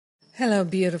Hello,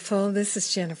 beautiful. This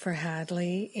is Jennifer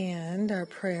Hadley, and our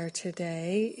prayer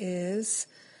today is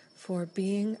for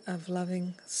being of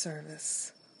loving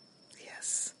service.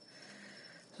 Yes.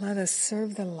 Let us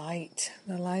serve the light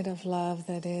of love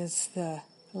that is the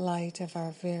light of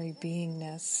our very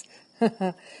beingness.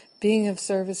 Being of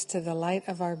service to the light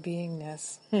of our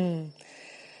beingness.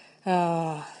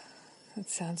 That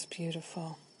sounds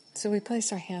beautiful. So we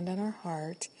place our hand on our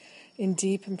heart in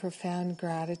deep and profound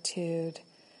gratitude.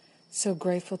 So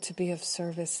grateful to be of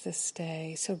service this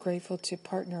day. So grateful to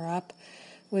partner up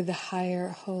with the higher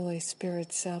Holy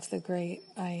Spirit self, the great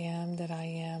I am that I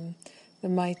am, the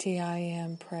mighty I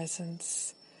am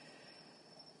presence.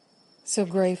 So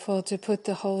grateful to put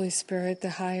the Holy Spirit,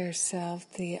 the higher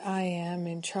self, the I am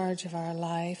in charge of our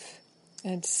life,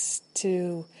 and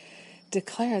to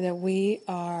declare that we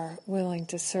are willing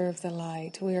to serve the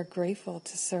light. We are grateful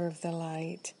to serve the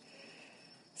light.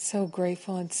 So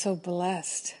grateful and so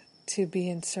blessed to be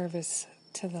in service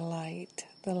to the light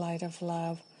of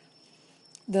love,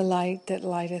 the light that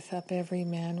lighteth up every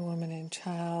man, woman, and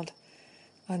child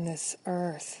on this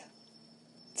earth.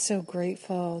 So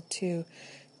grateful to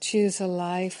choose a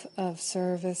life of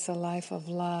service, a life of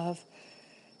love,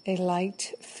 a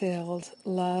light-filled,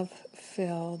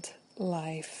 love-filled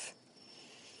life.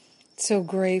 So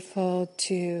grateful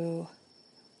to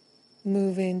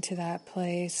move into that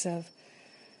place of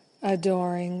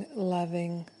adoring,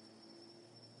 loving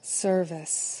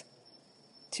service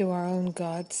to our own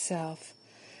God self.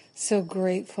 So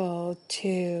grateful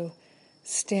to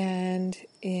stand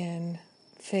in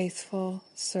faithful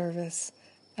service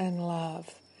and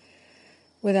love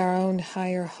with our own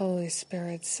higher Holy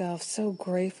Spirit self. So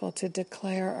grateful to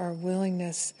declare our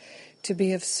willingness to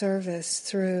be of service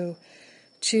through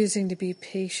choosing to be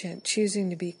patient,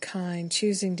 choosing to be kind,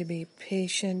 choosing to be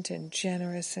patient and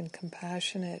generous and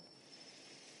compassionate.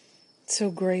 So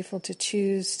grateful to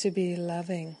choose to be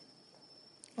loving.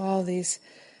 All these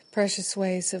precious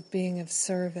ways of being of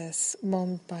service,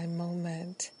 moment by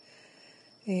moment.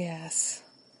 Yes.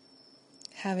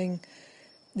 Having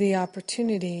the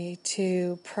opportunity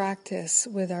to practice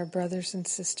with our brothers and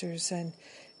sisters and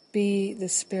be the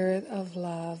spirit of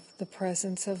love, the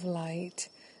presence of light,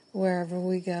 wherever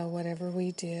we go, whatever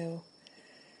we do.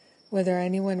 Whether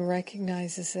anyone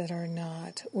recognizes it or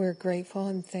not, we're grateful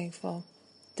and thankful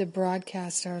to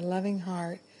broadcast our loving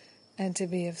heart and to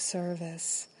be of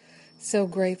service. So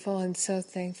grateful and so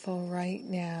thankful right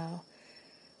now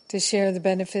to share the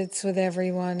benefits with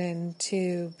everyone and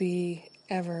to be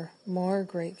ever more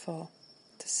grateful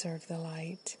to serve the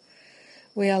light.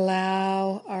 We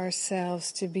allow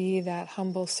ourselves to be that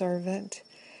humble servant,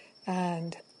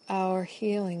 and our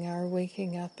healing, our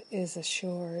waking up is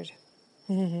assured.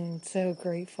 So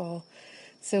grateful.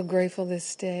 So grateful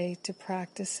this day to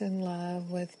practice in love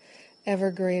with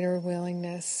ever greater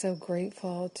willingness. So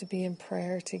grateful to be in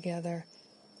prayer together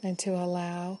and to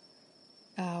allow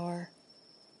our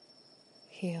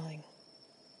healing.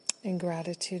 In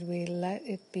gratitude, we let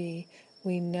it be.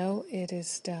 We know it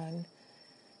is done,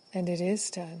 and it is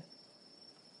done.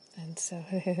 And so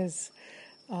it is.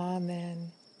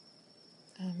 Amen.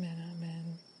 Amen,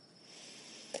 amen.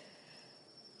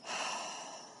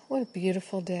 What a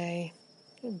beautiful day.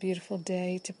 What a beautiful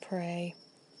day to pray.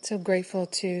 So grateful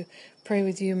to pray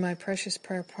with you, my precious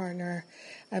prayer partner.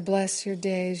 I bless your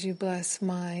day as you bless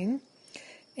mine.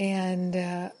 And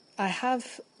I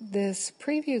have this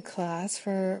preview class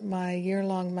for my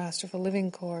year-long Masterful Living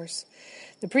course.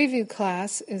 The preview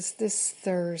class is this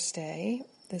Thursday,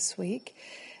 this week.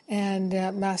 And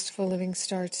Masterful Living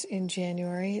starts in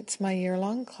January. It's my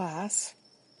year-long class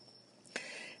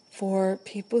for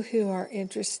people who are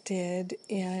interested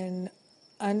in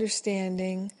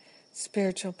understanding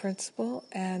spiritual principle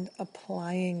and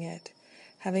applying it,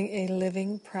 having a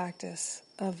living practice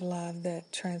of love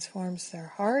that transforms their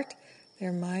heart,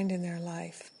 their mind, and their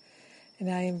life. And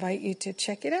I invite you to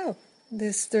check it out.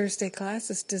 This Thursday class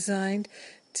is designed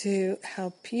to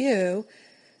help you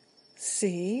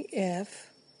see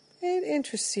if it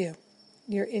interests you.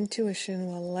 Your intuition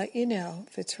will let you know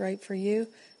if it's right for you.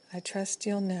 I trust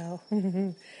you'll know.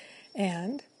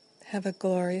 And have a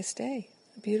glorious day,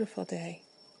 a beautiful day,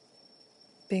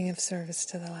 being of service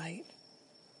to the light.